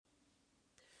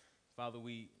Father,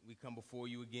 we come before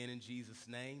you again in Jesus'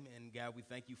 name, and God, we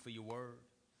thank you for your word.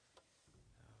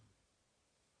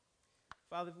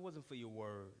 Father, if it wasn't for your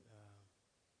word,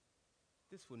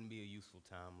 this wouldn't be a useful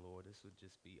time, Lord. This would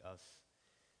just be us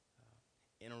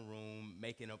in a room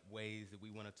making up ways that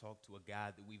we want to talk to a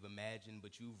God that we've imagined,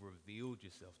 but you've revealed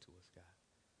yourself to us, God.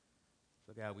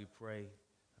 So, God, we pray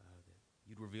that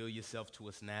you'd reveal yourself to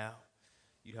us now.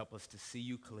 You'd help us to see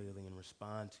you clearly and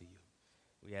respond to you.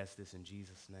 We ask this in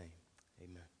Jesus' name.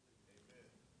 Amen.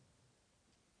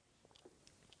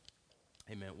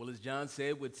 Amen. Well, as John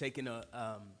said, we're taking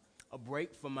a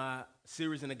break from our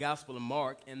series in the Gospel of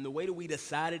Mark, and the way that we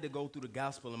decided to go through the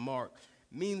Gospel of Mark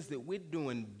means that we're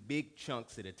doing big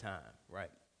chunks at a time, right?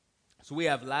 So we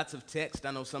have lots of text.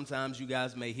 I know sometimes you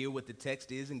guys may hear what the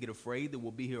text is and get afraid that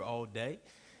we'll be here all day.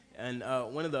 And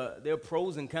there are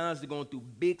pros and cons to going through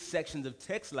big sections of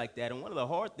text like that. And one of the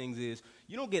hard things is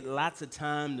you don't get lots of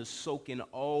time to soak in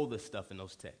all the stuff in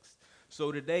those texts.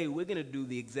 So today we're going to do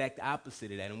the exact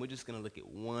opposite of that, and we're just going to look at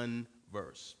one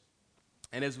verse.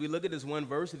 And as we look at this one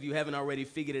verse, if you haven't already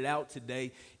figured it out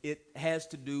today, it has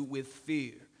to do with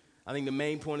fear. I think the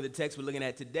main point of the text we're looking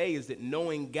at today is that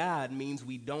knowing God means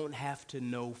we don't have to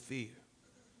know fear.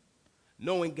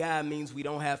 Knowing God means we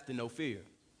don't have to know fear.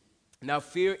 Now,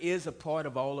 fear is a part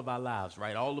of all of our lives,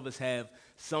 right? All of us have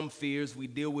some fears. We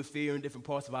deal with fear in different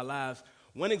parts of our lives.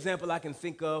 One example I can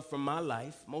think of from my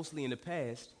life, mostly in the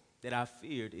past, that I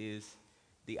feared is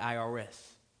the IRS.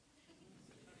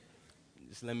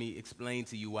 Just let me explain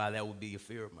to you why that would be a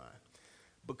fear of mine.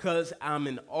 Because I'm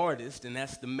an artist, and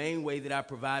that's the main way that I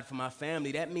provide for my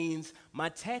family, that means my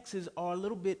taxes are a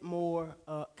little bit more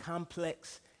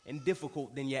complex and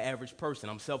difficult than your average person.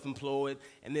 I'm self-employed,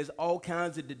 and there's all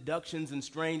kinds of deductions and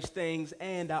strange things,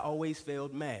 and I always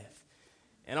failed math.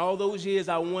 And all those years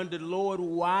I wondered, Lord,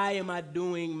 why am I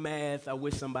doing math? I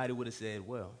wish somebody would have said,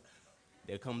 well,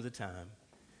 there comes a time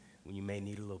when you may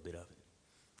need a little bit of it.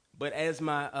 But as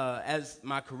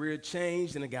my career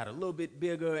changed and it got a little bit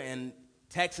bigger and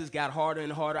taxes got harder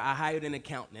and harder, I hired an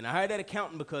accountant. And I hired that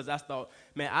accountant because I thought,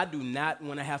 man, I do not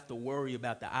want to have to worry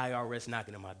about the IRS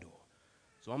knocking on my door.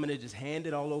 So I'm going to just hand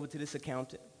it all over to this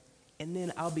accountant, and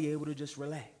then I'll be able to just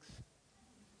relax.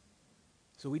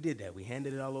 So we did that. We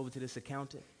handed it all over to this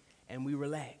accountant, and we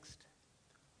relaxed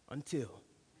until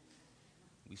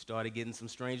we started getting some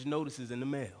strange notices in the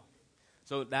mail.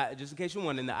 So that, just in case you're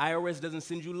wondering, the IRS doesn't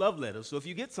send you love letters. So if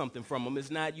you get something from them, it's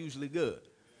not usually good.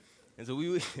 And so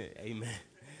amen.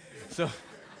 So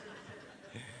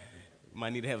you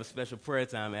might need to have a special prayer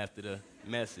time after the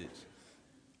message.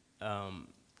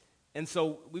 And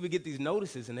so we would get these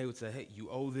notices, and they would say, hey, you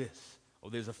owe this. Oh,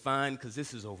 there's a fine because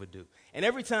this is overdue. And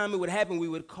every time it would happen, we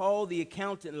would call the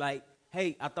accountant like,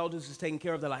 hey, I thought this was taken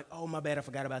care of. They're like, oh, my bad, I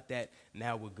forgot about that.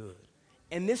 Now we're good.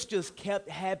 And this just kept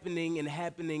happening and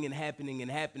happening and happening and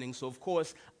happening. So, of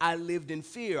course, I lived in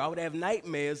fear. I would have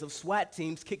nightmares of SWAT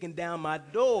teams kicking down my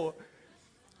door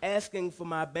asking for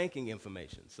my banking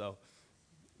information. So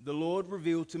the Lord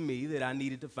revealed to me that I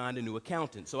needed to find a new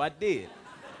accountant. So I did.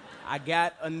 I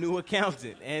got a new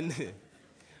accountant. And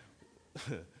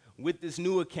with this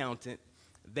new accountant,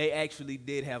 they actually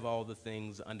did have all the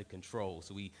things under control.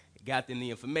 So we got them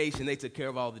the information. They took care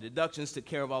of all the deductions, took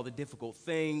care of all the difficult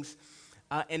things.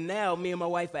 And now me and my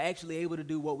wife are actually able to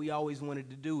do what we always wanted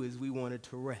to do, is we wanted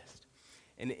to rest.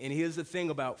 And here's the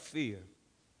thing about fear.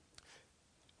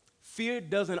 Fear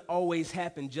doesn't always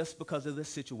happen just because of the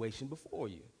situation before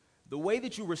you. The way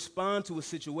that you respond to a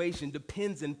situation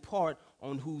depends in part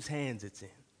on whose hands it's in.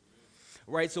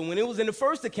 Right? So when it was in the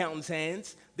first accountant's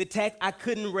hands, I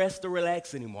couldn't rest or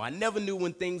relax anymore. I never knew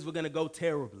when things were going to go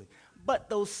terribly. But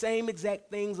those same exact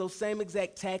things, those same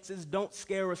exact taxes don't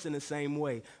scare us in the same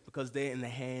way because they're in the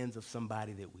hands of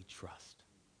somebody that we trust.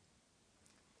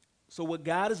 So what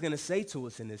God is going to say to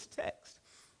us in this text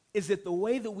is that the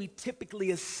way that we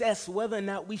typically assess whether or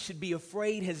not we should be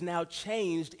afraid has now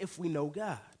changed if we know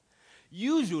God.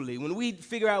 Usually, when we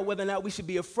figure out whether or not we should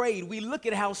be afraid, we look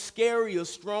at how scary or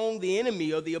strong the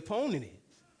enemy or the opponent is.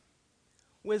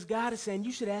 Whereas God is saying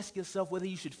you should ask yourself whether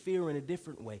you should fear in a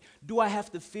different way. Do I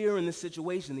have to fear in this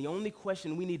situation? The only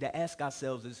question we need to ask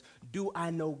ourselves is, do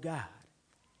I know God?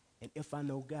 And if I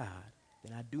know God,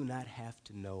 then I do not have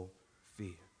to know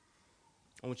fear.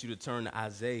 I want you to turn to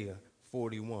Isaiah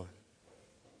 41.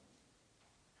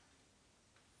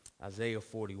 Isaiah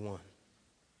 41.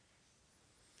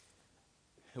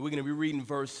 And we're going to be reading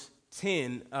verse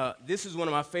 10. This is one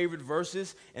of my favorite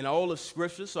verses in all of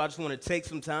Scripture, so I just want to take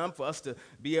some time for us to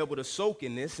be able to soak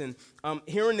in this. And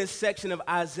here in this section of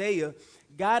Isaiah,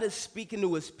 God is speaking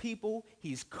to his people.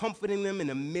 He's comforting them in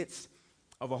the midst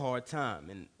of a hard time.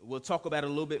 And we'll talk about a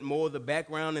little bit more of the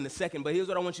background in a second, but here's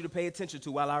what I want you to pay attention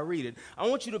to while I read it. I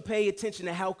want you to pay attention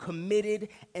to how committed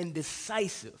and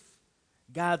decisive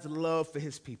God's love for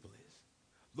his people is.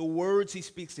 The words he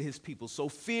speaks to his people. So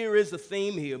fear is the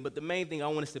theme here, but the main thing I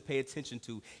want us to pay attention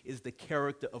to is the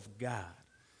character of God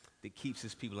that keeps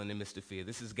his people in the midst of fear.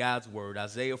 This is God's word,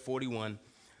 Isaiah 41,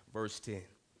 verse 10.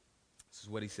 This is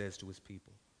what he says to his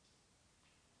people.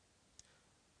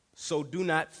 So do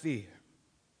not fear,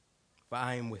 for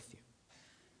I am with you.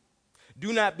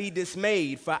 Do not be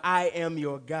dismayed, for I am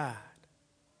your God.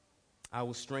 I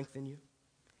will strengthen you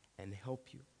and help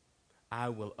you. I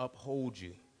will uphold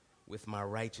you with my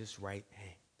righteous right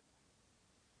hand.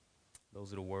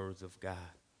 Those are the words of God.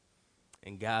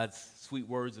 And God's sweet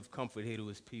words of comfort here to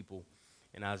his people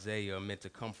in Isaiah are meant to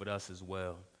comfort us as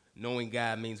well. Knowing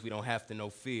God means we don't have to know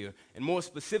fear. And more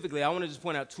specifically, I want to just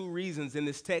point out two reasons in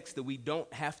this text that we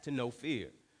don't have to know fear.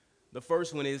 The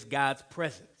first one is God's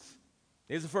presence.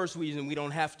 Here's the first reason we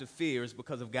don't have to fear is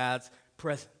because of God's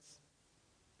presence.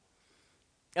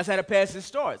 That's how the passage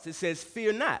starts. It says,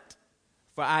 fear not,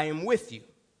 for I am with you.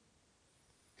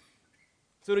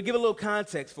 So to give a little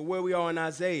context for where we are in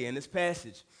Isaiah in this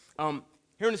passage,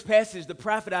 here in this passage, the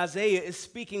prophet Isaiah is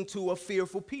speaking to a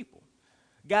fearful people.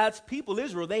 God's people,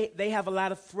 Israel, they have a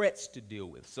lot of threats to deal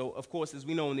with. So, of course, as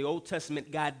we know in the Old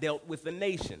Testament, God dealt with the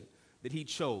nation that he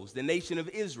chose, the nation of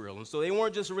Israel. And so they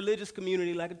weren't just a religious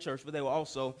community like a church, but they were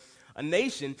also a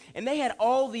nation. And they had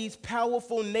all these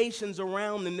powerful nations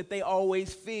around them that they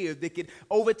always feared that could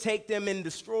overtake them and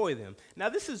destroy them. Now,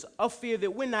 this is a fear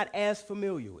that we're not as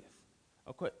familiar with.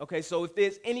 Okay, so if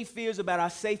there's any fears about our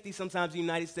safety, sometimes in the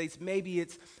United States, maybe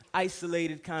it's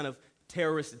isolated kind of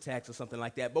terrorist attacks or something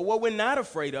like that. But what we're not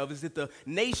afraid of is that the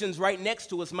nations right next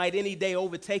to us might any day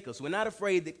overtake us. We're not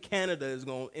afraid that Canada is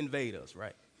going to invade us,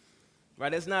 right?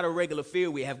 Right, that's not a regular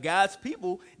fear we have. God's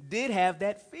people did have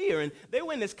that fear, and they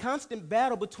were in this constant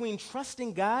battle between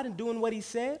trusting God and doing what he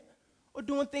said or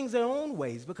doing things their own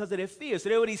ways because of their fear. So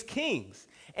there were these kings.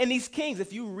 And these kings,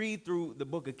 if you read through the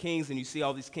book of Kings and you see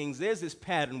all these kings, there's this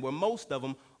pattern where most of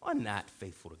them are not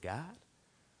faithful to God.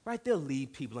 Right? They'll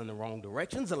lead people in the wrong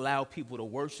directions, allow people to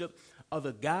worship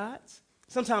other gods,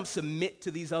 sometimes submit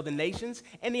to these other nations.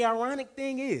 And the ironic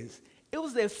thing is, it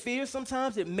was their fear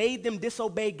sometimes that made them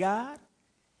disobey God.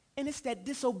 And it's that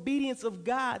disobedience of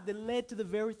God that led to the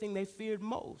very thing they feared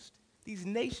most, these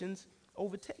nations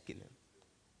overtaking them.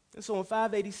 And so in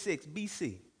 586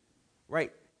 BC,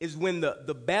 right, is when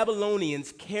the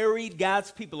Babylonians carried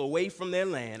God's people away from their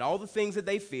land, all the things that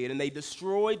they feared, and they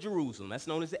destroyed Jerusalem. That's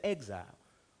known as the exile.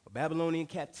 Babylonian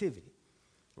captivity,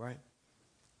 right?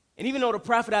 And even though the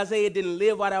prophet Isaiah didn't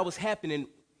live while that was happening,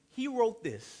 he wrote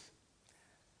this.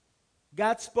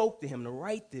 God spoke to him to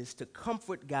write this to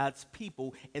comfort God's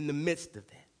people in the midst of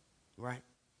that, right?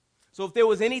 So if there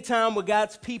was any time where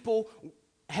God's people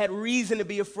had reason to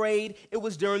be afraid, it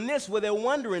was during this where they're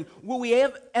wondering, will we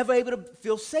ever able to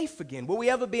feel safe again? Will we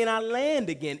ever be in our land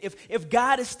again if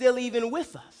God is still even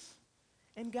with us?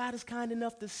 And God is kind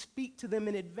enough to speak to them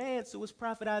in advance through his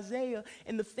prophet Isaiah.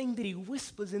 And the thing that he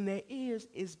whispers in their ears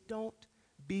is, don't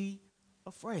be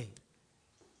afraid.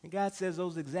 And God says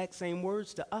those exact same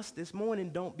words to us this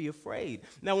morning, don't be afraid.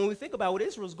 Now, when we think about what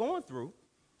Israel's going through,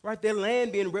 right, their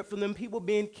land being ripped from them, people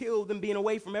being killed and being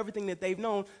away from everything that they've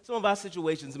known, some of our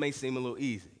situations may seem a little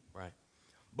easy, right?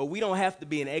 But we don't have to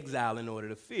be in exile in order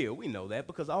to fear. We know that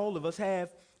because all of us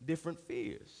have different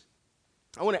fears.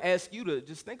 I want to ask you to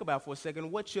just think about for a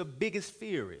second what your biggest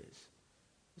fear is.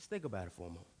 Just think about it for a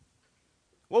moment.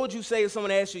 What would you say if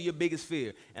someone asked you your biggest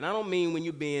fear? And I don't mean when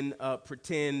you're being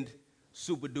pretend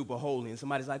super duper holy and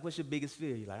somebody's like, what's your biggest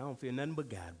fear? You're like, I don't fear nothing but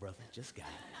God, brother. Just God.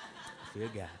 I fear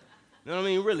God. You know what I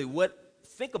mean? Really,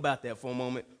 think about that for a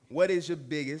moment. What is your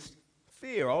biggest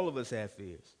fear? All of us have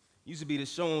fears. Used to be the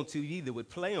show on TV that would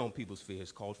play on people's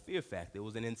fears called Fear Factor. It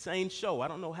was an insane show. I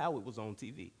don't know how it was on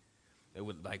TV. They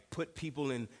would like put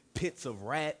people in pits of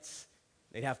rats.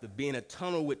 They'd have to be in a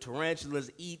tunnel with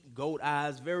tarantulas, eat goat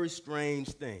eyes, very strange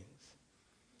things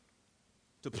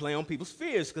to play on people's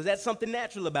fears because that's something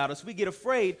natural about us. We get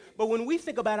afraid, but when we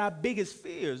think about our biggest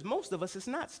fears, most of us, it's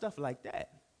not stuff like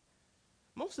that.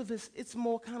 Most of us, it's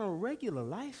more kind of regular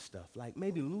life stuff, like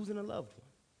maybe losing a loved one.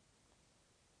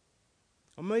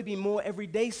 Or maybe more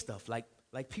everyday stuff, like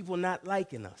people not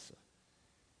liking us.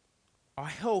 Our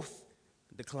health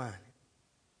declining.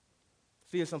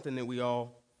 Fear is something that we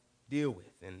all deal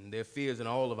with, and there are fears in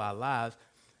all of our lives.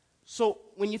 So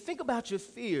when you think about your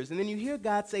fears, and then you hear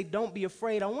God say, don't be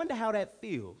afraid, I wonder how that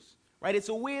feels, right? It's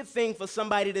a weird thing for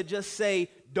somebody to just say,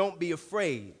 don't be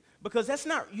afraid, because that's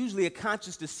not usually a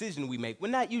conscious decision we make. We're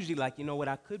not usually like, you know what,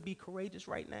 I could be courageous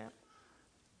right now,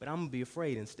 but I'm going to be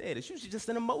afraid instead. It's usually just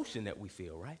an emotion that we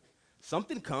feel, right?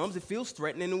 Something comes, it feels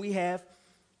threatening, and we have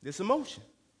this emotion.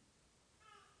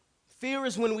 Fear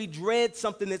is when we dread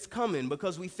something that's coming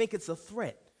because we think it's a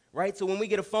threat, right? So when we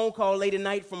get a phone call late at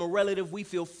night from a relative, we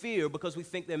feel fear because we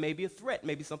think there may be a threat.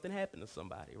 Maybe something happened to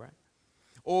somebody, right?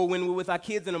 Or when we're with our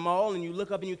kids in the mall and you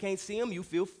look up and you can't see them, you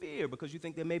feel fear because you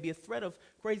think there may be a threat of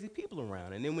crazy people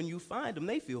around. And then when you find them,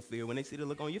 they feel fear when they see the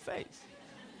look on your face.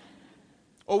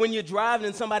 Or when you're driving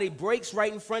and somebody brakes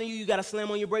right in front of you, you got to slam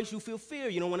on your brakes, you feel fear.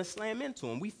 You don't want to slam into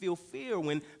them. We feel fear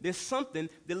when there's something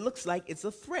that looks like it's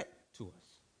a threat to us.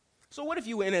 So what if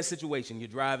you were in that situation? You're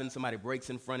driving, somebody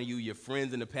brakes in front of you, your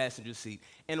friend's in the passenger seat,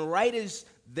 and right as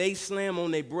they slam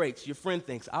on their brakes, your friend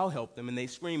thinks, I'll help them, and they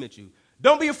scream at you,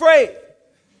 don't be afraid.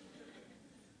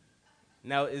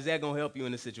 Now, is that going to help you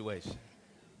in this situation?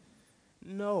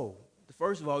 No.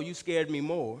 First of all, you scared me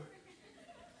more.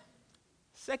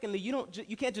 Secondly,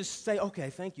 you can't just say,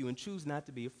 okay, thank you, and choose not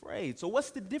to be afraid. So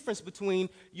what's the difference between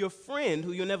your friend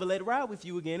who you'll never let ride with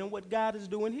you again and what God is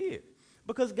doing here?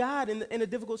 Because God, in a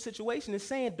difficult situation, is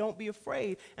saying, don't be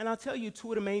afraid. And I'll tell you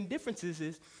two of the main differences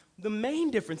is,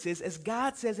 as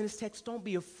God says in his text, don't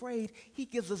be afraid, he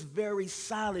gives us very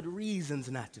solid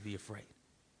reasons not to be afraid.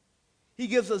 He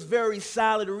gives us very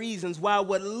solid reasons why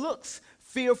what looks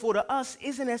fearful to us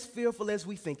isn't as fearful as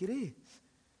we think it is,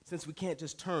 since we can't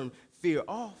just turn fear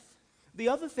off. The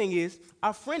other thing is,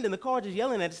 our friend in the car just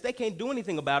yelling at us, they can't do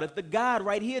anything about it. The God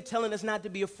right here telling us not to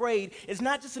be afraid is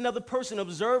not just another person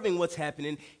observing what's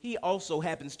happening. He also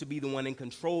happens to be the one in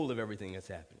control of everything that's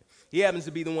happening. He happens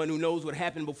to be the one who knows what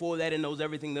happened before that and knows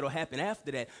everything that'll happen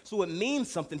after that. So it means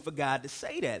something for God to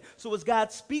say that. So as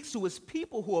God speaks to his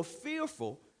people who are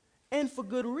fearful, and for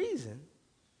good reason,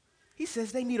 he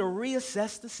says they need to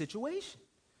reassess the situation.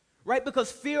 Right?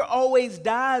 Because fear always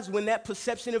dies when that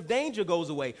perception of danger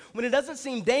goes away. When it doesn't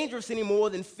seem dangerous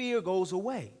anymore, then fear goes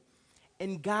away.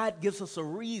 And God gives us a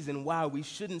reason why we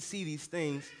shouldn't see these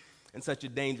things in such a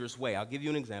dangerous way. I'll give you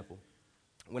an example.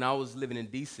 When I was living in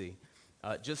D.C.,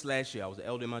 just last year, I was an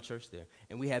elder in my church there,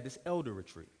 and we had this elder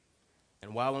retreat.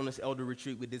 And while on this elder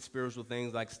retreat, we did spiritual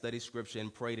things like study scripture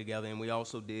and pray together, and we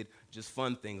also did just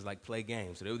fun things like play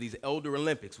games. So there were these elder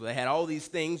Olympics where they had all these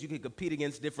things. You could compete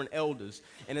against different elders.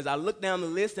 And as I looked down the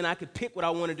list and I could pick what I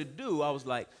wanted to do, I was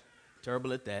like,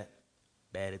 terrible at that,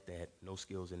 bad at that, no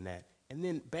skills in that. And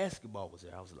then basketball was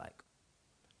there. I was like,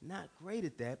 not great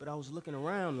at that, but I was looking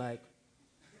around like,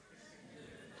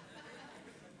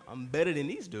 I'm better than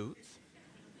these dudes.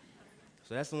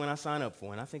 So that's the one I signed up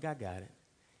for, and I think I got it.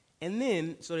 And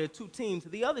then, so there are two teams.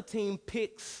 The other team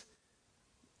picks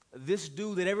this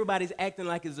dude that everybody's acting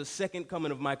like is the second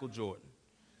coming of Michael Jordan.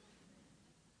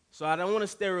 So I don't want to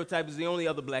stereotype as the only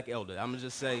other black elder. I'm going to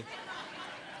just say.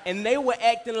 And they were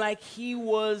acting like he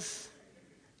was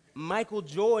Michael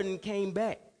Jordan came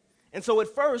back. And so at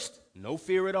first, no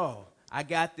fear at all. I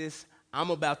got this.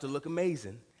 I'm about to look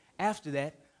amazing. After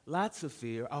that, lots of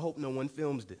fear. I hope no one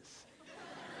films this.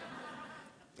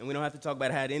 And we don't have to talk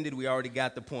about how it ended. We already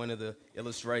got the point of the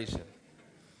illustration.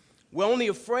 We're only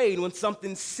afraid when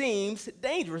something seems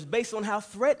dangerous based on how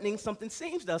threatening something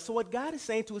seems to us. So what God is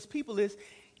saying to his people is,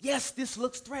 yes, this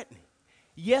looks threatening.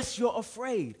 Yes, you're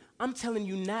afraid. I'm telling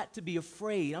you not to be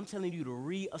afraid. I'm telling you to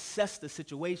reassess the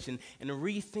situation and to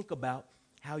rethink about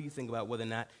how you think about whether or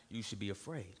not you should be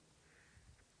afraid.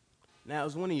 Now,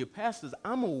 as one of your pastors,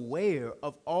 I'm aware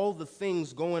of all the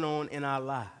things going on in our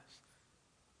lives.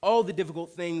 All the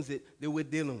difficult things that we're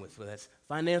dealing with, whether that's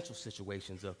financial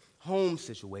situations or home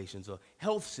situations or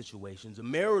health situations or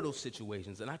marital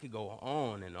situations, and I could go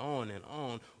on and on and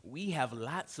on. We have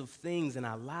lots of things in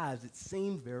our lives that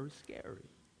seem very scary.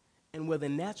 And where the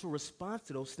natural response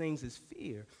to those things is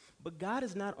fear. But God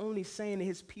is not only saying to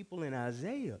his people in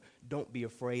Isaiah, don't be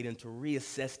afraid and to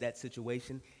reassess that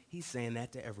situation, he's saying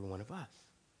that to every one of us.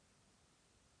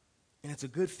 And it's a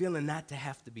good feeling not to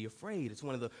have to be afraid. It's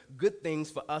one of the good things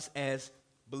for us as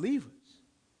believers.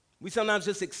 We sometimes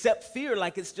just accept fear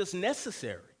like it's just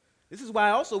necessary. This is why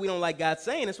also we don't like God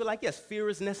saying this. We're like, yes, fear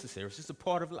is necessary. It's just a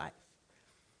part of life.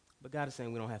 But God is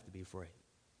saying we don't have to be afraid.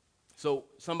 So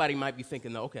somebody might be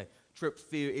thinking, okay, Tripp,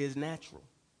 fear is natural.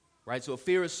 Right? So if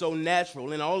fear is so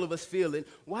natural and all of us feel it,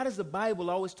 why does the Bible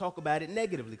always talk about it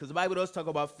negatively? Because the Bible does talk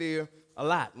about fear a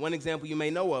lot. One example you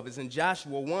may know of is in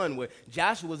Joshua 1, where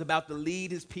Joshua was about to lead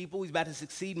his people. He's about to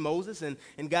succeed Moses, and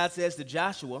God says to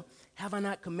Joshua, have I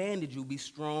not commanded you, be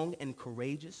strong and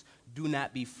courageous? Do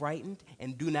not be frightened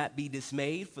and do not be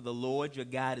dismayed, for the Lord your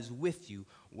God is with you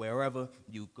wherever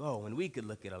you go. And we could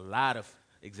look at a lot of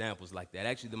examples like that.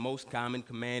 Actually, the most common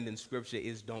command in Scripture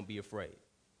is don't be afraid.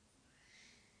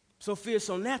 So fear is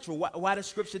so natural. Why does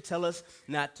Scripture tell us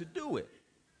not to do it?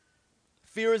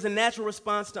 Fear is a natural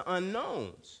response to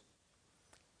unknowns.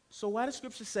 So why does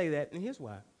Scripture say that? And here's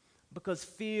why. Because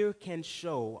fear can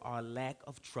show our lack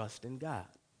of trust in God.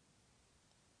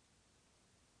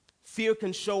 Fear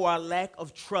can show our lack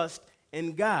of trust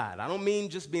in God. I don't mean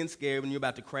just being scared when you're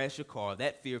about to crash your car.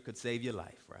 That fear could save your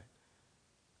life, right?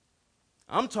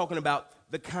 I'm talking about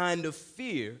the kind of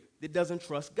fear that doesn't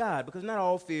trust God, because not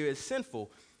all fear is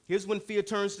sinful. Here's when fear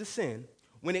turns to sin: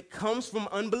 when it comes from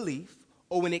unbelief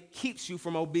or when it keeps you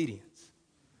from obedience.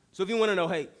 So if you want to know,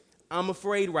 hey, I'm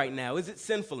afraid right now, is it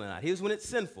sinful or not? Here's when it's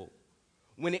sinful: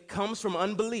 when it comes from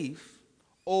unbelief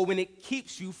or when it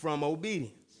keeps you from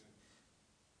obedience.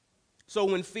 So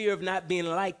when fear of not being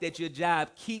liked at your job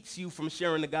keeps you from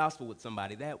sharing the gospel with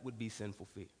somebody, that would be sinful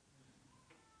fear.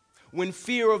 When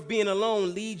fear of being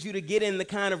alone leads you to get in the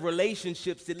kind of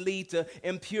relationships that lead to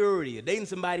impurity, or dating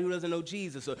somebody who doesn't know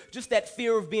Jesus, or just that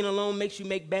fear of being alone makes you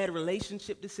make bad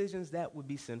relationship decisions, that would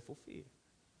be sinful fear.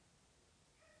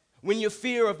 When your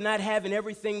fear of not having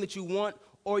everything that you want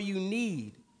or you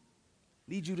need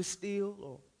leads you to steal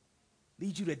or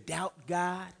leads you to doubt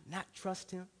God, not trust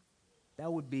him,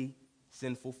 that would be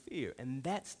sinful fear. And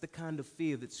that's the kind of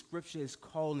fear that Scripture is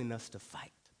calling us to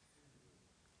fight.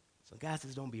 So God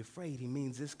says, don't be afraid. He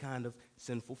means this kind of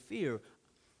sinful fear.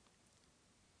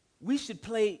 We should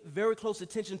pay very close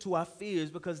attention to our fears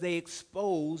because they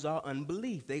expose our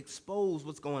unbelief. They expose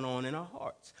what's going on in our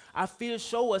hearts. Our fears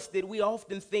show us that we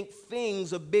often think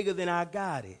things are bigger than our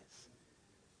God is.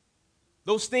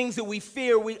 Those things that we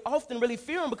fear, we often really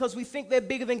fear them because we think they're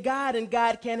bigger than God and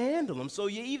God can't handle them. So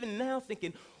you're even now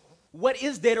thinking, what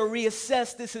is there to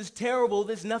reassess? This is terrible.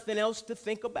 There's nothing else to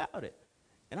think about it.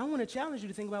 And I want to challenge you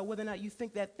to think about whether or not you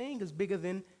think that thing is bigger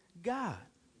than God.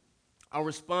 Our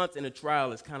response in a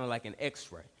trial is kind of like an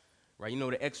x-ray, right? You know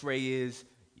what an x-ray is?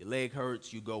 Your leg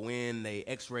hurts, you go in, they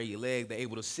x-ray your leg, they're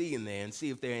able to see in there and see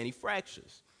if there are any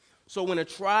fractures. So when a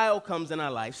trial comes in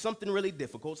our life, something really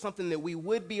difficult, something that we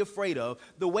would be afraid of,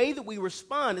 the way that we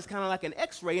respond is kind of like an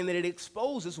x-ray in that it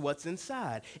exposes what's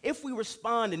inside. If we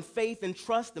respond in faith and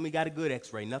trust, then we got a good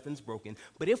x-ray, nothing's broken.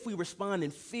 But if we respond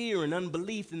in fear and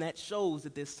unbelief, then that shows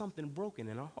that there's something broken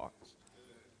in our hearts.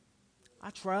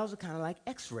 Our trials are kind of like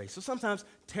x-rays. So sometimes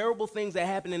terrible things that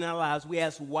happen in our lives, we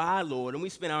ask, why, Lord? And we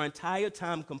spend our entire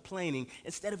time complaining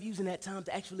instead of using that time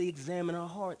to actually examine our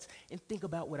hearts and think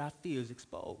about what our fears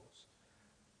expose.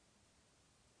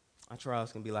 Our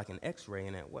trials can be like an x-ray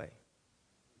in that way.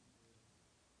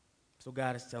 So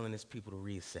God is telling his people to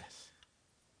reassess,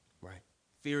 right?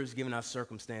 Fear is giving our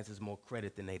circumstances more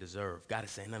credit than they deserve. God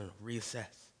is saying, no,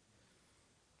 reassess.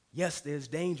 Yes, there's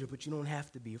danger, but you don't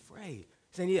have to be afraid.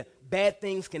 He's saying, yeah, bad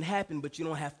things can happen, but you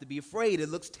don't have to be afraid. It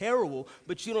looks terrible,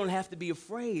 but you don't have to be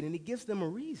afraid. And he gives them a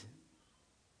reason.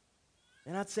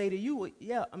 And I'd say to you,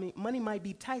 yeah, money might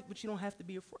be tight, but you don't have to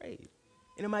be afraid.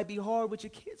 And it might be hard with your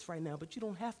kids right now, but you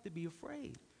don't have to be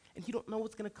afraid. And you don't know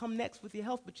what's going to come next with your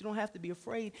health, but you don't have to be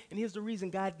afraid. And here's the reason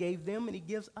God gave them and he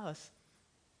gives us: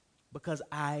 because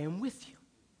I am with you.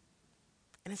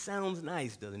 And it sounds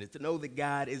nice, doesn't it, to know that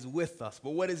God is with us.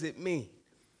 But what does it mean?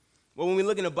 Well, when we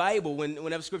look in the Bible,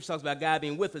 whenever Scripture talks about God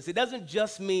being with us, it doesn't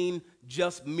just mean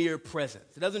just mere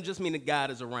presence. It doesn't just mean that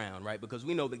God is around, right? Because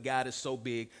we know that God is so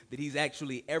big that he's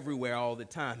actually everywhere all the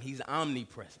time. He's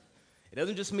omnipresent. It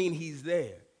doesn't just mean he's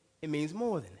there. It means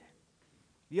more than that.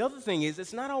 The other thing is,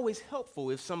 it's not always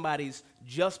helpful if somebody's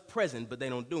just present but they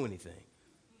don't do anything,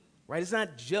 right? It's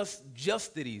not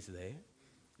just that he's there.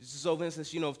 So, for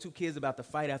instance, if two kids are about to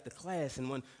fight after class and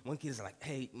one kid's like,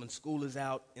 hey, when school is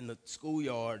out in the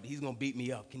schoolyard, he's going to beat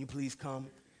me up. Can you please come?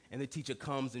 And the teacher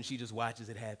comes and she just watches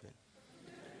it happen.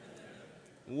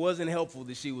 It wasn't helpful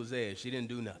that she was there. She didn't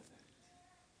do nothing.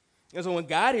 And so when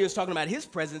God here is talking about his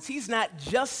presence, he's not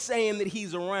just saying that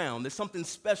he's around. There's something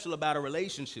special about a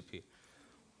relationship here.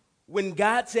 When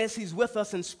God says he's with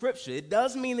us in Scripture, it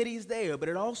does mean that he's there, but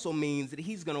it also means that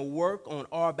he's going to work on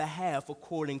our behalf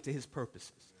according to his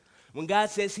purposes. When God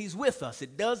says he's with us,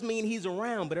 it does mean he's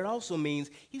around, but it also means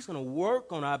he's going to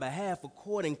work on our behalf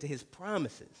according to his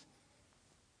promises.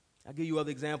 I'll give you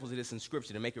other examples of this in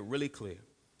Scripture to make it really clear.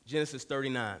 Genesis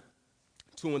 39.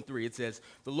 2 and 3, it says,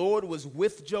 the Lord was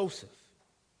with Joseph.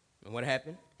 And what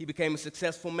happened? He became a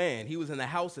successful man. He was in the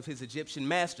house of his Egyptian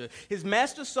master. His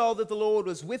master saw that the Lord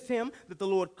was with him, that the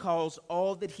Lord caused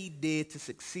all that he did to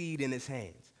succeed in his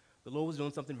hands. The Lord was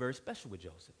doing something very special with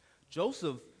Joseph.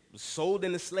 Joseph was sold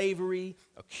into slavery,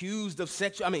 accused of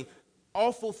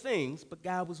awful things, but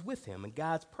God was with him. And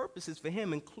God's purposes for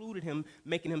him included him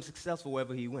making him successful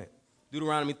wherever he went.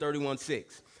 Deuteronomy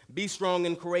 31:6. Be strong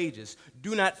and courageous.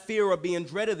 Do not fear or be in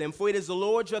dread of them, for it is the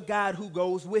Lord your God who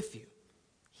goes with you.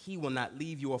 He will not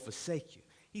leave you or forsake you.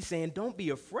 He's saying, don't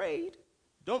be afraid.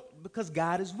 Because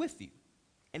God is with you.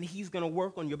 And he's going to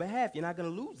work on your behalf. You're not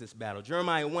going to lose this battle.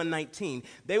 Jeremiah 1:19,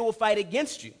 they will fight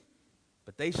against you,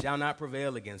 but they shall not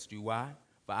prevail against you. Why?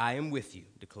 For I am with you,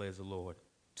 declares the Lord,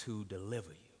 to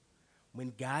deliver you.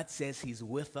 When God says he's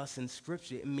with us in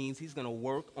Scripture, it means he's going to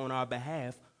work on our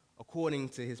behalf according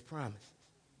to his promises.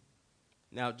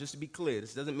 Now, just to be clear,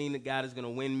 this doesn't mean that God is going to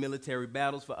win military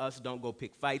battles for us. Don't go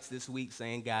pick fights this week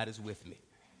saying God is with me.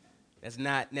 That's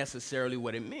not necessarily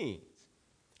what it means.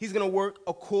 He's going to work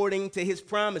according to his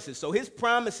promises. So his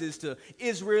promises to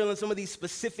Israel and some of these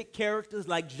specific characters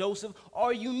like Joseph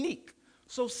are unique.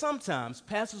 So sometimes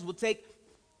pastors will take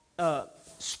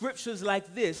scriptures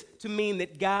like this to mean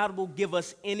that God will give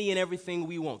us any and everything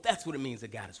we want. That's what it means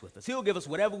that God is with us. He'll give us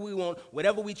whatever we want,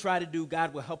 whatever we try to do.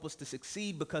 God will help us to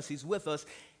succeed because he's with us.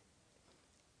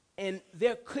 And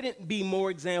there couldn't be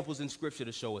more examples in Scripture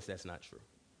to show us that's not true.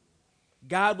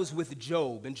 God was with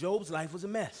Job, and Job's life was a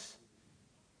mess.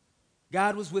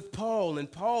 God was with Paul,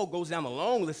 and Paul goes down a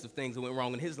long list of things that went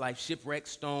wrong in his life: shipwrecked,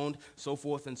 stoned, so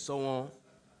forth and so on.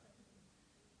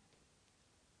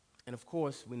 And of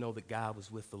course, we know that God was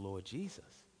with the Lord Jesus.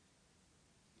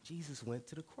 Jesus went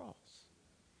to the cross.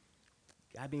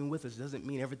 God being with us doesn't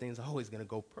mean everything's always going to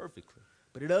go perfectly,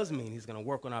 but it does mean he's going to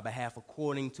work on our behalf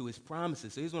according to his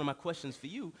promises. So here's one of my questions for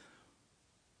you.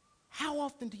 How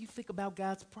often do you think about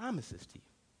God's promises to you?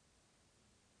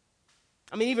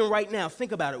 I mean, even right now,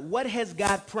 think about it. What has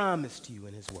God promised to you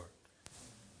in his word?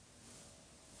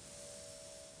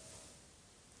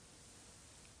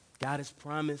 God has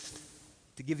promised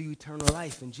to give you eternal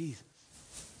life in Jesus.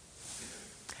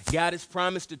 God has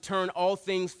promised to turn all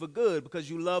things for good because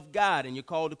you love God and you're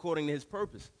called according to his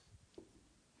purposes.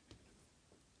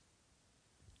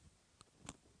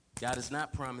 God has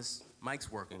not promised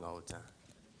Mike's working all the time.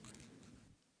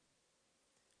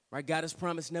 Right? God has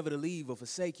promised never to leave or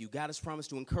forsake you. God has promised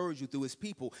to encourage you through his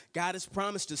people. God has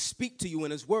promised to speak to you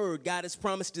in his word. God has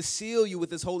promised to seal you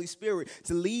with his Holy Spirit,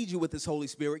 to lead you with his Holy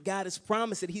Spirit. God has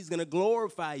promised that he's going to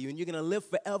glorify you and you're going to live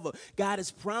forever. God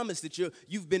has promised that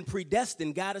you've been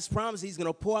predestined. God has promised he's going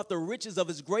to pour out the riches of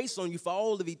his grace on you for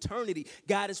all of eternity.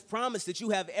 God has promised that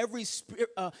you have every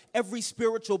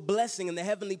spiritual blessing in the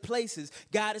heavenly places.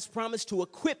 God has promised to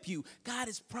equip you. God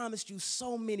has promised you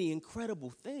so many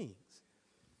incredible things.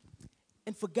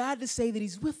 And for God to say that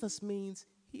he's with us means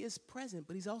he is present,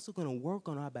 but he's also going to work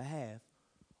on our behalf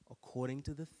according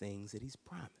to the things that he's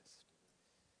promised.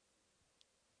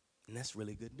 And that's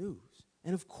really good news.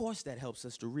 And of course that helps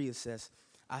us to reassess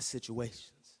our situations.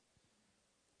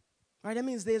 Right? That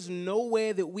means there's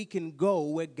nowhere that we can go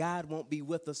where God won't be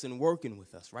with us and working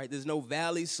with us, right? There's no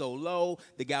valley so low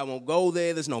that God won't go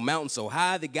there. There's no mountain so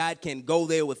high that God can't go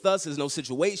there with us. There's no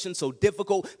situation so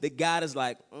difficult that God is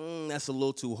like, that's a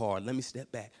little too hard. Let me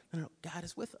step back. No, God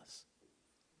is with us,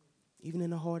 even in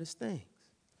the hardest things.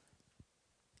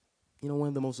 You know, one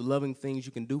of the most loving things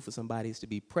you can do for somebody is to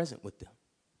be present with them,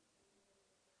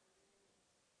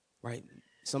 right?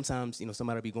 Sometimes,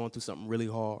 somebody will be going through something really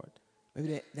hard.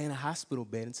 Maybe they're in a hospital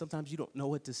bed, and sometimes you don't know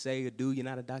what to say or do. You're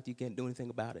not a doctor. You can't do anything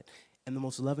about it. And the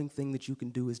most loving thing that you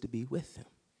can do is to be with them.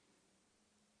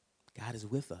 God is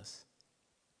with us,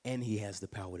 and he has the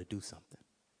power to do something.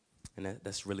 And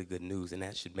that's really good news, and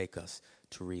that should make us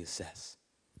to reassess.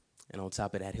 And on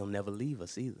top of that, he'll never leave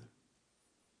us either.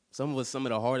 Some of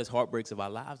the hardest heartbreaks of our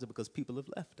lives are because people have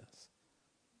left us,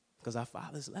 because our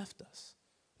fathers left us,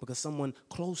 because someone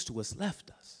close to us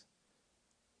left us.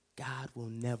 God will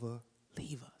never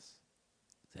leave us.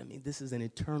 I mean, this is an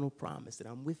eternal promise that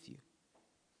I'm with you.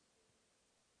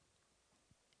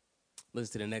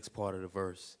 Listen to the next part of the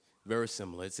verse. Very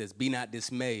similar. It says, be not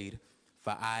dismayed,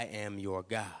 for I am your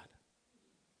God.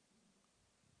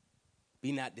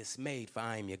 Be not dismayed, for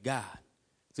I am your God.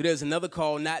 So there's another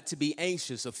call not to be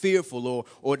anxious or fearful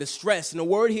or distressed. And the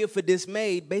word here for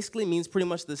dismayed basically means pretty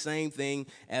much the same thing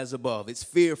as above. It's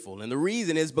fearful. And the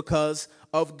reason is because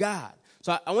of God.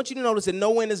 So I want you to notice that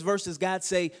nowhere in this verse does God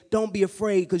say, don't be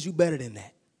afraid because you're better than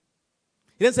that.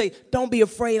 He doesn't say, don't be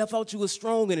afraid. I thought you were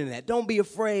stronger than that. Don't be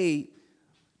afraid.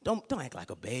 Don't act like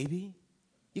a baby.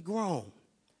 You're grown.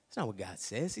 That's not what God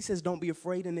says. He says, don't be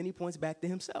afraid, and then he points back to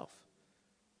himself.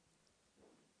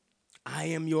 I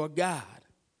am your God.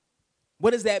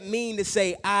 What does that mean to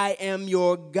say, I am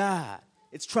your God?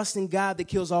 It's trusting God that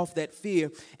kills off that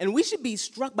fear. And we should be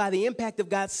struck by the impact of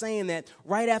God saying that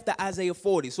right after Isaiah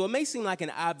 40. So it may seem like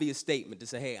an obvious statement to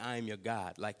say, hey, I am your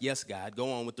God. Like, yes, God,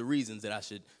 go on with the reasons that I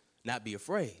should not be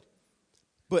afraid.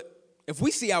 But if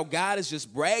we see how God has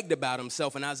just bragged about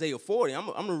himself in Isaiah 40, I'm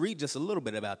going to read just a little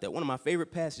bit about that. One of my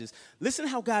favorite passages. Listen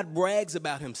how God brags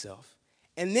about himself.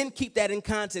 And then keep that in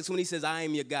context when he says, I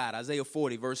am your God. Isaiah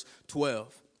 40, verse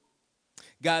 12.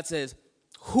 God says,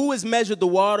 who has measured the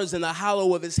waters in the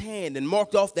hollow of his hand and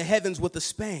marked off the heavens with a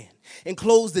span, and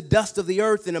closed the dust of the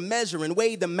earth in a measure, and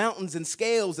weighed the mountains in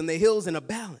scales and the hills in a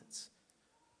balance?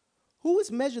 Who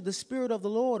has measured the Spirit of the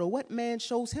Lord, or what man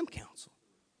shows him counsel?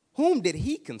 Whom did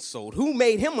he consult? Who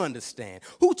made him understand?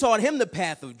 Who taught him the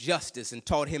path of justice and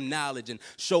taught him knowledge and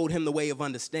showed him the way of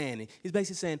understanding? He's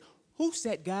basically saying, who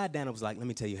sat God down and was like, let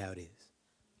me tell you how it is?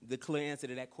 The clear answer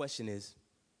to that question is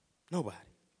nobody.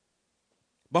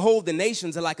 Behold, the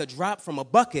nations are like a drop from a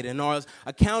bucket and are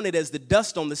accounted as the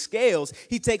dust on the scales.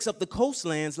 He takes up the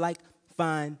coastlands like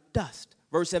fine dust.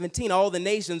 Verse 17, all the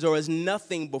nations are as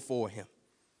nothing before him.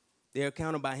 They are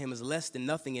accounted by him as less than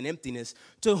nothing in emptiness.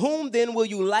 To whom then will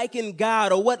you liken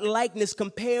God, or what likeness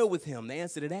compare with him? The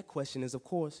answer to that question is, of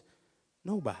course,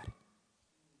 nobody.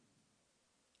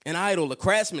 An idol, a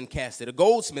craftsman cast it. A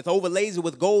goldsmith overlays it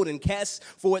with gold and casts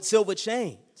for it silver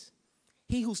chains.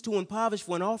 He who's too impoverished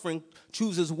for an offering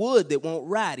chooses wood that won't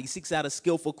rot. He seeks out a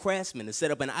skillful craftsman to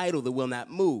set up an idol that will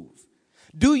not move.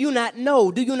 Do you not know?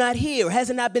 Do you not hear? Has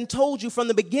it not been told you from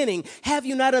the beginning? Have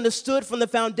you not understood from the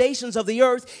foundations of the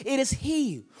earth? It is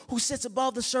he who sits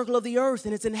above the circle of the earth,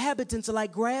 and its inhabitants are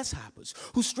like grasshoppers,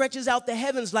 who stretches out the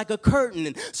heavens like a curtain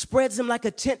and spreads them like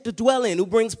a tent to dwell in, who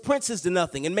brings princes to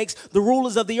nothing and makes the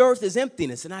rulers of the earth as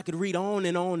emptiness. And I could read on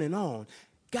and on and on.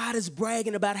 God is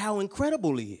bragging about how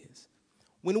incredible he is.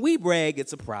 When we brag,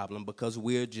 it's a problem because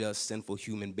we're just sinful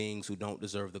human beings who don't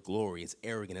deserve the glory. It's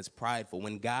arrogant, it's prideful.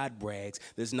 When God brags,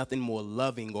 there's nothing more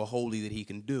loving or holy that he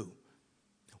can do.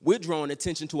 We're drawing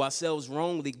attention to ourselves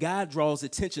wrongly. God draws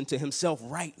attention to himself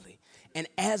rightly. And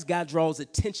as God draws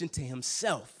attention to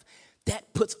himself,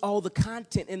 that puts all the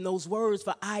content in those words,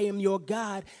 for I am your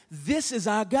God. This is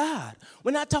our God.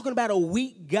 We're not talking about a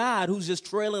weak God who's just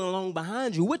trailing along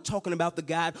behind you. We're talking about the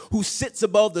God who sits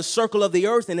above the circle of the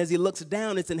earth, and as he looks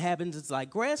down, its inhabitants like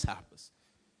grasshoppers.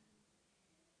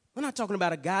 We're not talking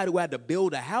about a God who had to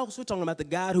build a house. We're talking about the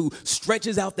God who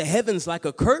stretches out the heavens like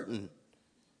a curtain,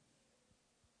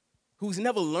 who's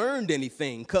never learned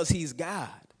anything because he's God.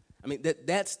 I mean,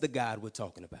 that's the God we're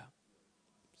talking about.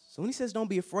 So when he says, don't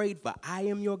be afraid, for I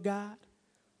am your God,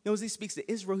 you know, as he speaks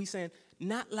to Israel, he's saying,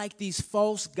 not like these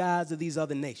false gods of these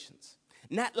other nations,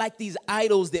 not like these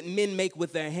idols that men make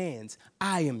with their hands.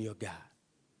 I am your God.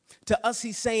 To us,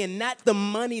 he's saying, not the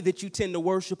money that you tend to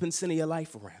worship and center your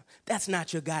life around. That's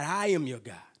not your God. I am your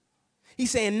God. He's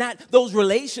saying, not those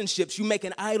relationships you make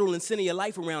an idol and center your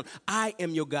life around. I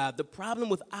am your God. The problem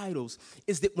with idols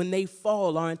is that when they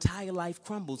fall, our entire life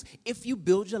crumbles. If you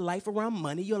build your life around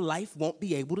money, your life won't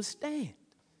be able to stand.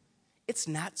 It's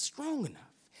not strong enough.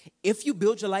 If you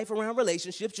build your life around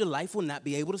relationships, your life will not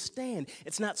be able to stand.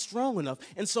 It's not strong enough.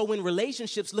 And so when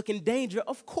relationships look in danger,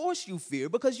 of course you fear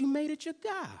because you made it your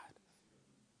God.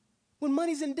 When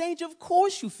money's in danger, of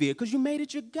course you fear because you made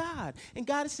it your God. And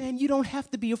God is saying you don't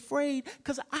have to be afraid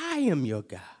because I am your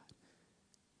God.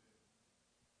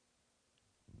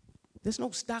 There's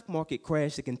no stock market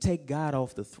crash that can take God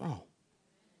off the throne.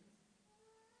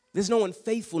 There's no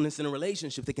unfaithfulness in a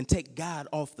relationship that can take God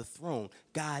off the throne.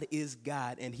 God is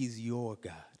God, and he's your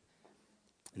God.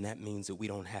 And that means that we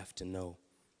don't have to know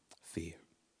fear.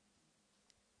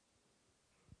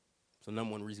 So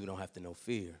number one reason we don't have to know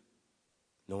fear,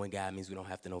 knowing God means we don't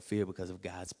have to know fear because of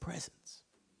God's presence.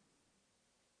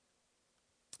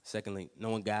 Secondly,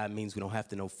 knowing God means we don't have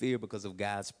to know fear because of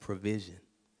God's provision.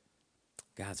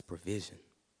 God's provision.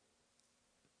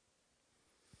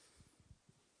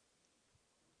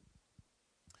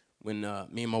 When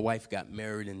me and my wife got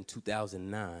married in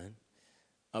 2009,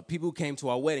 people who came to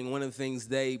our wedding, one of the things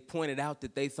they pointed out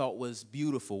that they thought was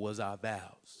beautiful was our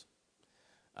vows.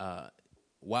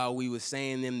 While we were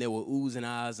saying them, there were oohs and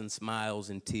ahs and smiles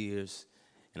and tears,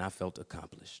 and I felt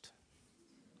accomplished.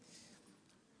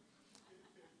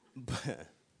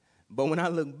 But when I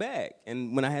look back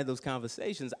and when I had those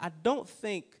conversations, I don't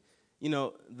think,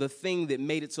 the thing that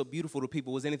made it so beautiful to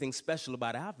people was anything special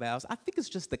about our vows. I think it's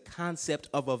just the concept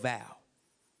of a vow,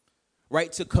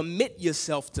 right? To commit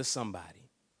yourself to somebody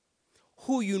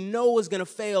who you know is going to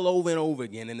fail over and over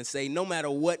again, and to say, no matter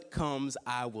what comes,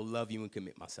 I will love you and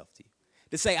commit myself to you.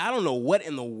 To say, I don't know what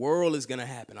in the world is going to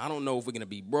happen. I don't know if we're going to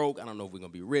be broke. I don't know if we're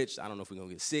going to be rich. I don't know if we're going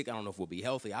to get sick. I don't know if we'll be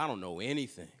healthy. I don't know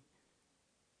anything.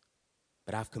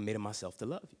 But I've committed myself to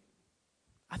love you.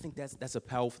 I think that's a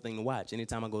powerful thing to watch.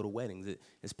 Anytime I go to weddings,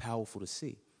 it's powerful to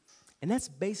see. And that's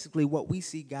basically what we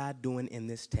see God doing in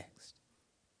this text.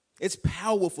 It's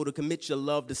powerful to commit your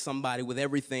love to somebody with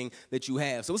everything that you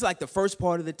have. So it's like the first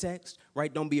part of the text,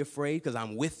 right? Don't be afraid because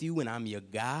I'm with you and I'm your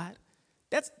God.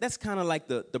 That's kind of like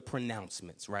the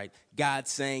pronouncements, right? God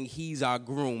saying he's our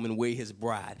groom and we're his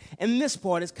bride. And this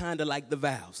part is kind of like the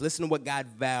vows. Listen to what God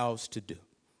vows to do.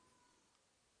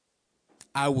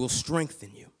 I will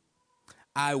strengthen you.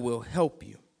 I will help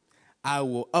you. I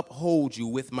will uphold you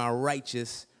with my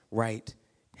righteous right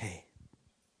hand.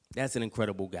 That's an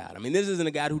incredible God. I mean, this isn't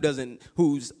a God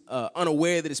who's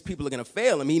unaware that his people are going to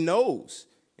fail him. He knows,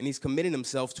 and he's committing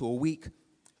himself to a weak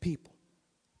people.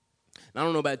 And I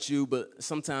don't know about you, but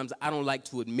sometimes I don't like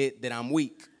to admit that I'm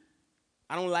weak.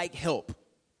 I don't like help.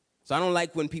 So I don't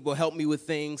like when people help me with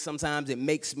things. Sometimes it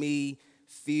makes me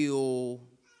feel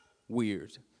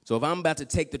weird. So if I'm about to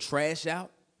take the trash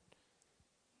out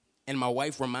and my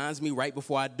wife reminds me right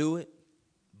before I do it,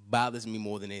 bothers me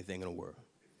more than anything in the world.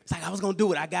 It's like, I was going to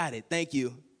do it. I got it. Thank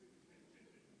you.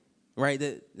 Right?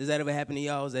 Does that ever happen to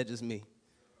y'all? Or is that just me?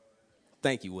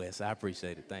 Thank you, Wes. I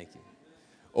appreciate it. Thank you.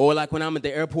 Or like when I'm at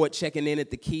the airport checking in at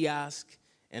the kiosk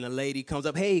and a lady comes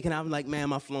up, hey, I'm like,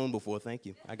 ma'am, I've flown before. Thank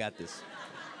you. I got this.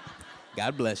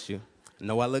 God bless you. I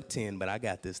know I look 10, but I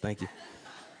got this. Thank you.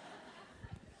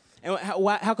 And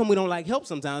how come we don't like help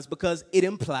sometimes? Because it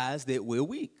implies that we're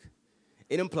weak.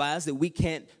 It implies that we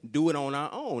can't do it on our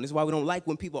own. It's why we don't like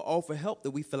when people offer help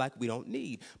that we feel like we don't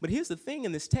need. But here's the thing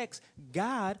in this text,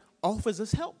 God offers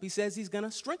us help. He says he's going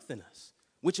to strengthen us,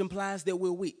 which implies that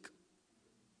we're weak.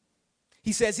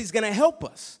 He says he's going to help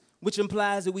us, which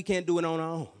implies that we can't do it on our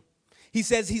own. He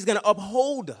says he's going to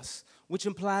uphold us, which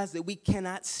implies that we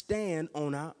cannot stand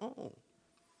on our own.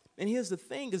 And here's the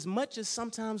thing, as much as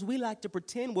sometimes we like to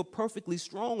pretend we're perfectly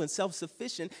strong and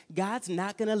self-sufficient, God's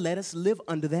not going to let us live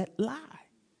under that lie.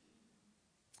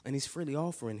 And he's freely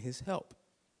offering his help.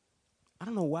 I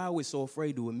don't know why we're so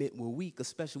afraid to admit we're weak,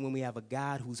 especially when we have a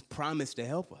God who's promised to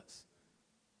help us.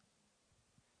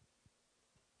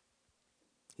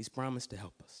 He's promised to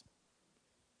help us.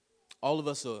 All of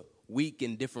us are weak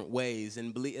in different ways,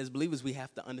 and as believers, we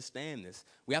have to understand this.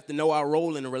 We have to know our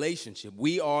role in a relationship.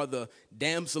 We are the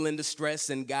damsel in distress,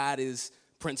 and God is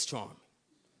Prince Charming,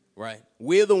 right?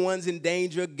 We're the ones in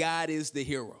danger. God is the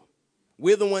hero.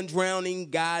 We're the one drowning.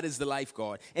 God is the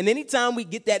lifeguard. And anytime we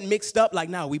get that mixed up, like,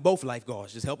 no, we both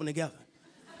lifeguards, just helping together.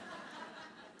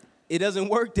 It doesn't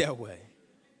work that way.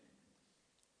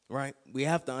 Right? We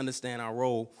have to understand our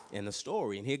role in the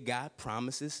story. And here God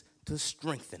promises to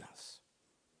strengthen us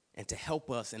and to help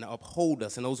us and to uphold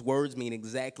us. And those words mean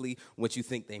exactly what you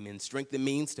think they mean. Strengthen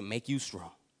means to make you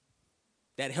strong.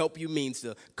 That help you means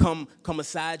to come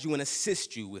aside you and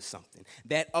assist you with something.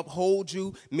 That uphold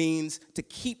you means to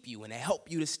keep you and to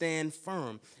help you to stand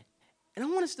firm. And I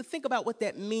want us to think about what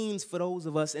that means for those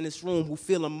of us in this room who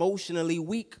feel emotionally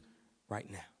weak right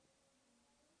now.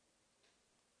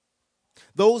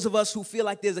 Those of us who feel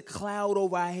like there's a cloud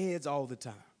over our heads all the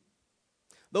time.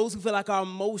 Those who feel like our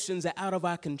emotions are out of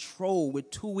our control, we're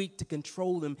too weak to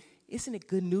control them. Isn't it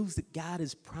good news that God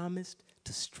has promised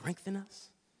to strengthen us?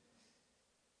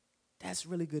 That's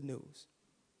really good news.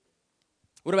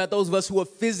 What about those of us who are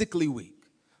physically weak?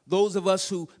 Those of us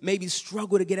who maybe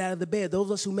struggle to get out of the bed. Those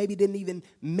of us who maybe didn't even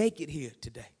make it here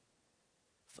today.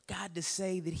 For God to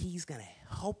say that he's going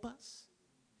to help us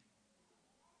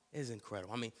is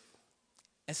incredible. I mean,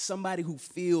 as somebody who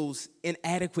feels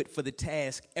inadequate for the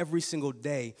task every single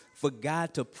day, for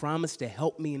God to promise to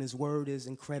help me in his word is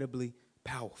incredibly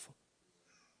powerful.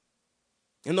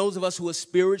 And those of us who are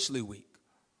spiritually weak,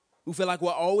 who feel like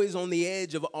we're always on the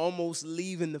edge of almost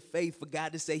leaving the faith, for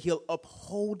God to say he'll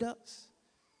uphold us,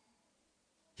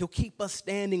 he'll keep us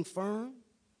standing firm,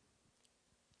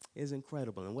 is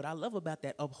incredible. And what I love about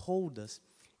that uphold us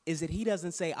is that he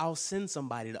doesn't say, I'll send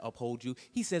somebody to uphold you.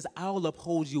 He says, I'll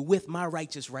uphold you with my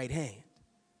righteous right hand.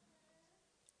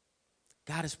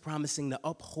 God is promising to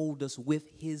uphold us with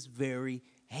his very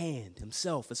hand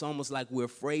himself. It's almost like we're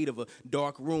afraid of a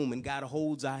dark room and God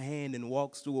holds our hand and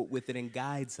walks through it with it and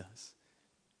guides us.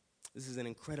 This is an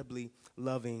incredibly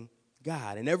loving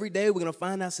God. And every day we're going to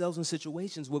find ourselves in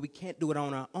situations where we can't do it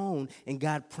on our own, and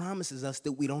God promises us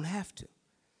that we don't have to.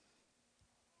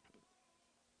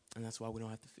 And that's why we don't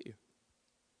have to fear.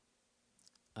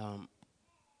 When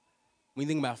you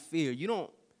think about fear,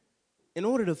 in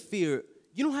order to fear,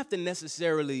 you don't have to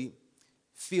necessarily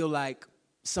feel like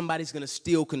somebody's going to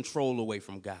steal control away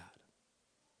from God.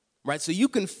 Right? So you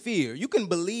can fear, you can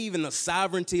believe in the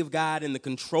sovereignty of God and the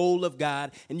control of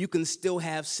God, and you can still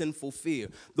have sinful fear.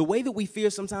 The way that we fear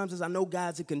sometimes is I know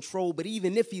God's in control, but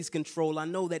even if he's in control, I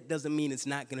know that doesn't mean it's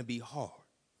not going to be hard.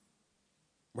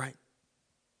 Right?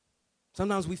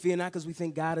 Sometimes we fear not because we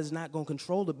think God is not going to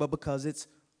control it, but because it's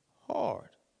hard.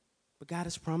 But God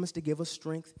has promised to give us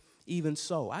strength even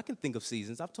so. I can think of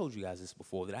seasons, I've told you guys this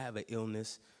before, that I have an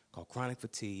illness called chronic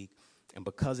fatigue, and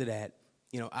because of that,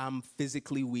 I'm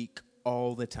physically weak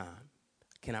all the time.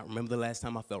 Cannot remember the last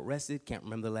time I felt rested. Can't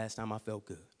remember the last time I felt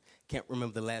good. Can't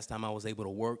remember the last time I was able to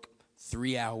work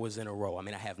 3 hours in a row.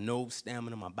 I have no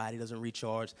stamina. My body doesn't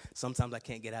recharge. Sometimes I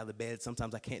can't get out of the bed.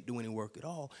 Sometimes I can't do any work at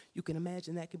all. You can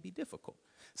imagine that can be difficult.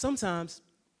 Sometimes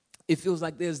it feels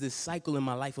like there's this cycle in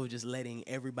my life of just letting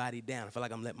everybody down. I feel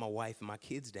like I'm letting my wife and my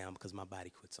kids down because my body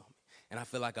quits on me. And I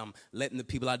feel like I'm letting the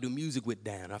people I do music with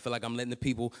down. I feel like I'm letting the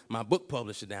people, my book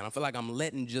publisher down. I feel like I'm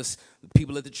letting just the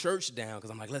people at the church down because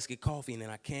I'm like, let's get coffee, and then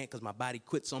I can't because my body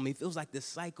quits on me. It feels like this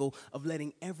cycle of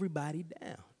letting everybody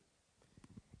down.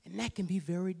 And that can be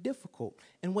very difficult.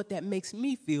 And what that makes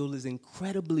me feel is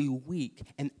incredibly weak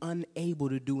and unable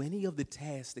to do any of the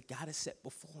tasks that God has set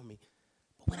before me.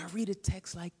 But when I read a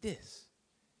text like this,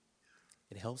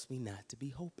 it helps me not to be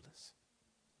hopeless.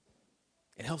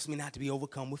 It helps me not to be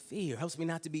overcome with fear. It helps me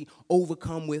not to be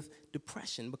overcome with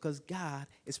depression because God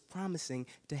is promising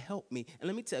to help me. And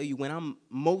let me tell you, when I'm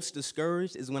most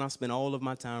discouraged is when I spend all of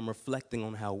my time reflecting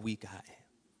on how weak I am,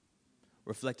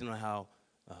 reflecting on how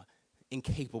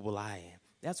incapable I am.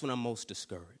 That's when I'm most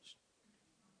discouraged.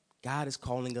 God is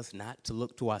calling us not to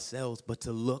look to ourselves, but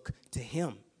to look to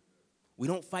Him. We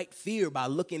don't fight fear by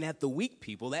looking at the weak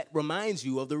people. That reminds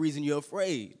you of the reason you're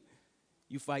afraid.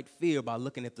 You fight fear by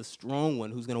looking at the strong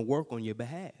one who's going to work on your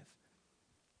behalf.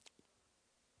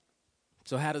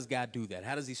 So how does God do that?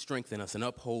 How does He strengthen us and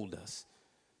uphold us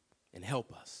and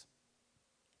help us?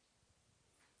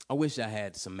 I wish I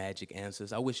had some magic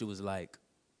answers. I wish it was like,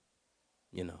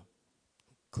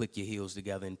 click your heels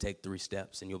together and take 3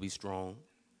 steps and you'll be strong.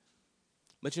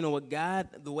 But you know what? God,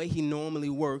 the way He normally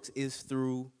works is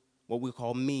through what we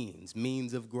call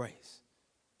means of grace.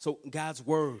 So God's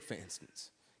word, for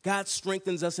instance. God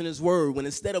strengthens us in His word when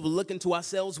instead of looking to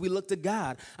ourselves, we look to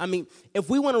God. If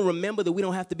we want to remember that we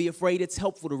don't have to be afraid, it's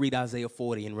helpful to read Isaiah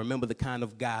 40 and remember the kind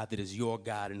of God that is your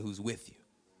God and who's with you.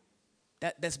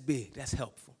 That's big. That's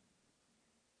helpful.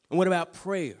 And what about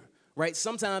prayer? Right?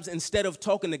 Sometimes instead of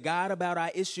talking to God about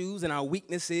our issues and our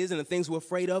weaknesses and the things we're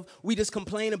afraid of, we just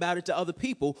complain about it to other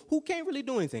people who can't really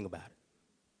do anything about it.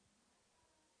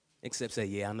 Except say,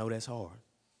 yeah, I know that's hard.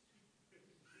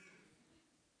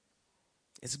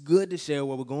 It's good to share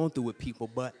what we're going through with people,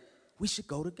 but we should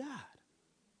go to God.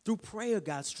 Through prayer,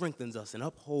 God strengthens us and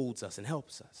upholds us and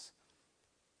helps us.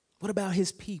 What about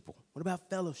His people? What about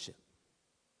fellowship?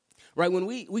 Right, when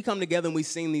we come together and we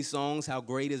sing these songs, How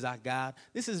Great Is Our God,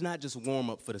 this is not just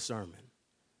warm-up for the sermon.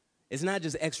 It's not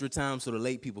just extra time so the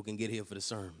late people can get here for the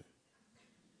sermon.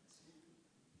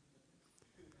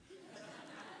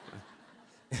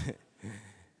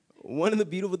 One of the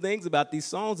beautiful things about these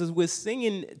songs is we're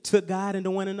singing to God and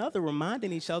to one another,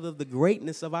 reminding each other of the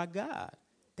greatness of our God.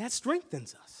 That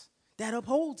strengthens us. That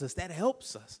upholds us. That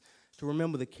helps us to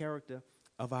remember the character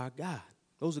of our God.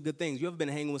 Those are good things. You ever been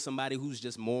hanging with somebody who's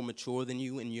just more mature than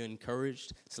you and you're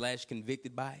encouraged /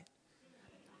 convicted by it?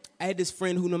 I had this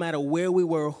friend who no matter where we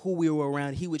were or who we were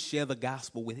around, he would share the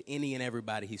gospel with any and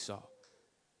everybody he saw.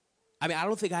 I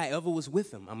don't think I ever was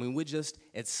with him. We're just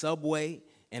at Subway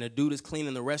and a dude is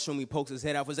cleaning the restroom. He pokes his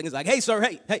head out for a second. He's like, hey, sir,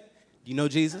 hey, do you know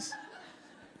Jesus?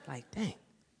 Like, dang,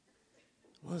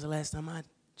 when was the last time I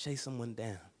chased someone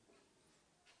down?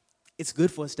 It's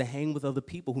good for us to hang with other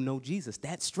people who know Jesus.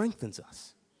 That strengthens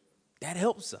us. That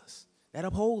helps us. That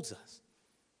upholds us.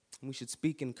 And we should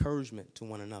speak encouragement to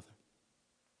one another.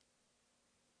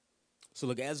 So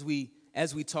look, as we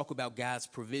talk about God's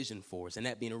provision for us and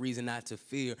that being a reason not to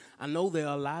fear, I know there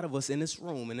are a lot of us in this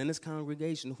room and in this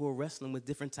congregation who are wrestling with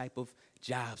different type of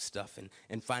job stuff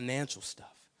and financial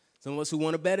stuff. Some of us who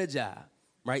want a better job,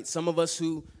 right? Some of us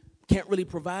who can't really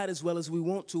provide as well as we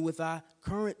want to with our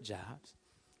current jobs.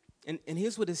 And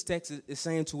here's what this text is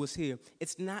saying to us here.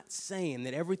 It's not saying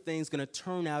that everything's going to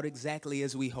turn out exactly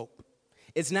as we hope.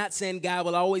 It's not saying God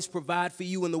will always provide for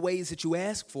you in the ways that you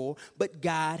ask for, but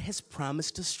God has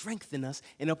promised to strengthen us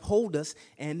and uphold us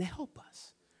and help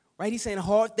us. Right? He's saying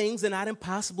hard things are not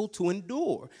impossible to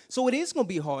endure. So it is going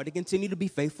to be hard to continue to be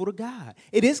faithful to God.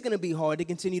 It is going to be hard to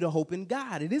continue to hope in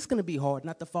God. It is going to be hard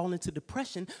not to fall into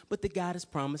depression, but that God has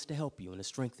promised to help you and to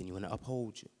strengthen you and to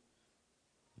uphold you.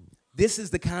 This is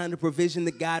the kind of provision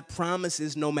that God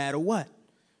promises no matter what.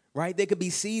 Right? There could be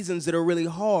seasons that are really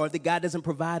hard that God doesn't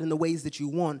provide in the ways that you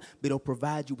want, but He'll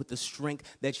provide you with the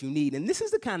strength that you need. And this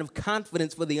is the kind of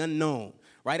confidence for the unknown.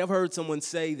 Right? I've heard someone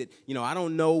say that, I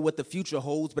don't know what the future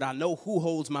holds, but I know who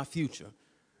holds my future.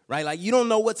 Right? Like, you don't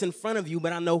know what's in front of you,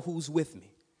 but I know who's with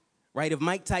me. Right? If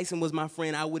Mike Tyson was my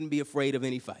friend, I wouldn't be afraid of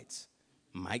any fights.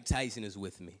 Mike Tyson is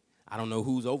with me. I don't know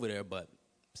who's over there, but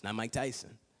it's not Mike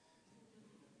Tyson.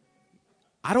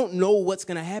 I don't know what's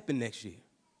going to happen next year.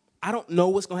 I don't know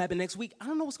what's going to happen next week. I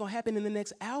don't know what's going to happen in the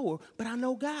next hour, but I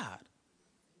know God.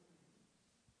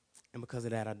 And because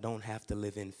of that, I don't have to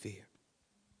live in fear.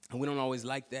 And we don't always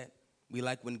like that. We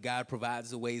like when God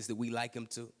provides the ways that we like him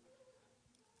to.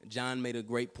 John made a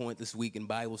great point this week in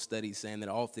Bible study saying that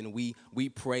often we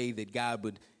pray that God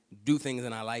would do things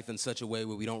in our life in such a way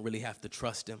where we don't really have to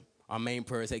trust him. Our main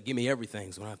prayer is, hey, give me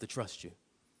everything so I don't have to trust you.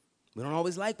 We don't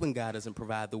always like when God doesn't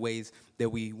provide the ways that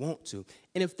we want to.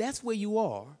 And if that's where you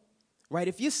are, right,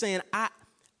 if you're saying, I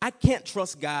can't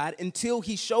trust God until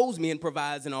he shows me and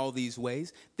provides in all these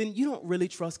ways, then you don't really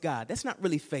trust God. That's not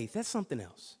really faith. That's something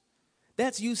else.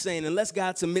 That's you saying, unless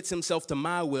God submits himself to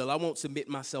my will, I won't submit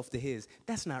myself to his.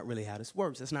 That's not really how this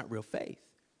works. That's not real faith.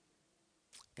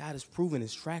 God has proven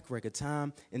his track record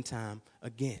time and time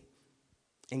again.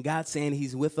 And God saying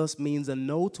he's with us means a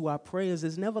no to our prayers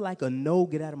is never like a no,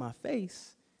 get out of my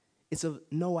face. It's a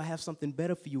no, I have something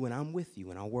better for you and I'm with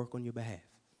you and I'll work on your behalf.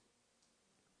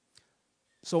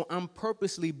 So I'm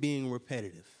purposely being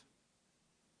repetitive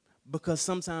because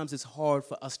sometimes it's hard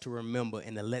for us to remember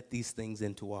and to let these things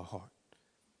into our heart.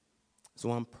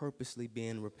 So I'm purposely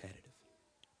being repetitive.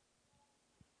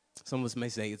 Some of us may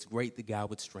say it's great that God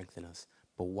would strengthen us,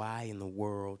 but why in the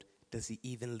world does he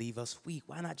even leave us weak?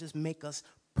 Why not just make us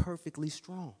perfectly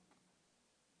strong?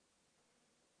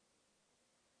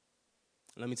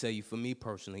 Let me tell you, for me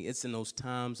personally, it's in those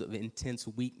times of intense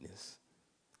weakness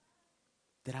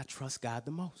that I trust God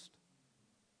the most.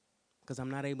 Because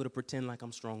I'm not able to pretend like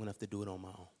I'm strong enough to do it on my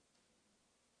own.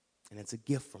 And it's a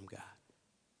gift from God.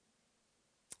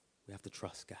 We have to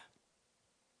trust God.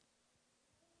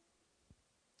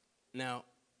 Now,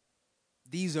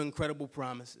 these are incredible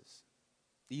promises.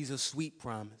 These are sweet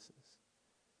promises.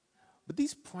 But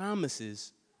these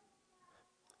promises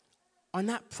are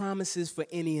not promises for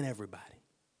any and everybody.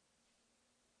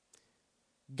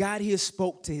 God here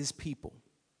spoke to his people.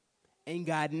 And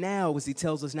God now, as he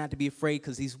tells us not to be afraid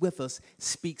because he's with us,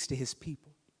 speaks to his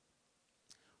people.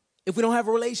 If we don't have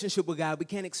a relationship with God, we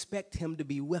can't expect him to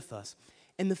be with us.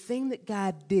 And the thing that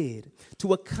God did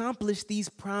to accomplish these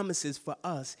promises for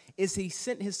us is he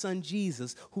sent his son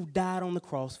Jesus, who died on the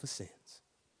cross for sins.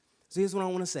 So here's what I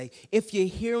want to say. If you're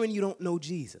here and you don't know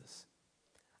Jesus,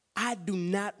 I do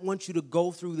not want you to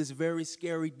go through this very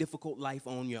scary, difficult life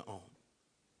on your own.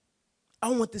 I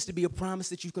want this to be a promise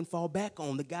that you can fall back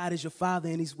on, that God is your Father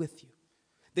and he's with you,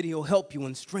 that he'll help you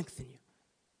and strengthen you.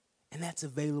 And that's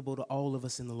available to all of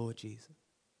us in the Lord Jesus.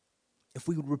 If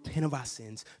we would repent of our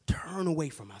sins, turn away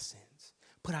from our sins,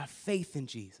 put our faith in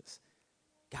Jesus,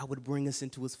 God would bring us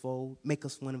into his fold, make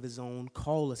us one of his own,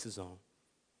 call us his own,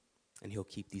 and he'll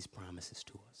keep these promises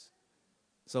to us.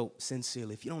 So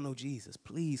sincerely, if you don't know Jesus,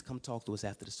 please come talk to us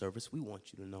after the service. We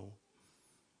want you to know.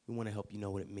 We want to help you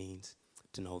know what it means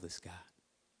to know this God.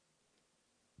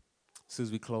 As soon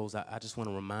as we close, I just want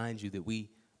to remind you that we,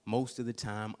 most of the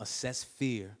time, assess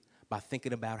fear by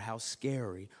thinking about how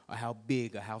scary or how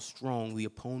big or how strong the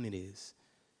opponent is.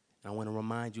 And I want to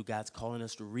remind you, God's calling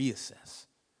us to reassess.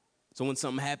 So when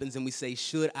something happens and we say,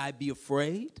 should I be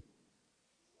afraid?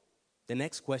 The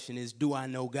next question is, do I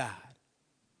know God?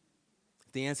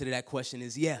 If the answer to that question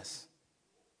is yes,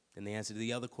 then the answer to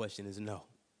the other question is no.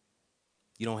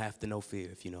 You don't have to know fear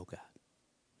if you know God.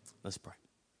 Let's pray.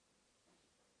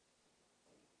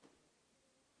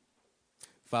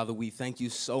 Father, we thank you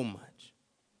so much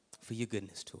for your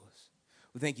goodness to us.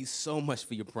 We thank you so much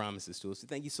for your promises to us. We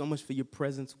thank you so much for your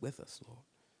presence with us, Lord.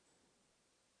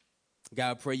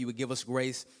 God, I pray you would give us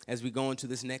grace as we go into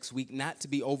this next week not to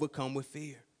be overcome with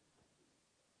fear.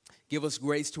 Give us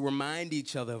grace to remind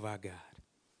each other of our God.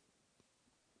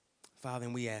 Father,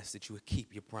 and we ask that you would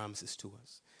keep your promises to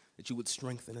us, that you would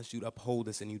strengthen us, you'd uphold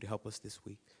us, and you'd help us this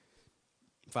week.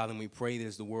 Father, and we pray that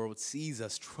as the world sees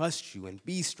us, trust you and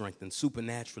be strengthened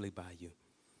supernaturally by you,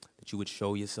 that you would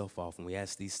show yourself off. And we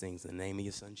ask these things in the name of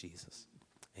your son, Jesus.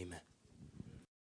 Amen.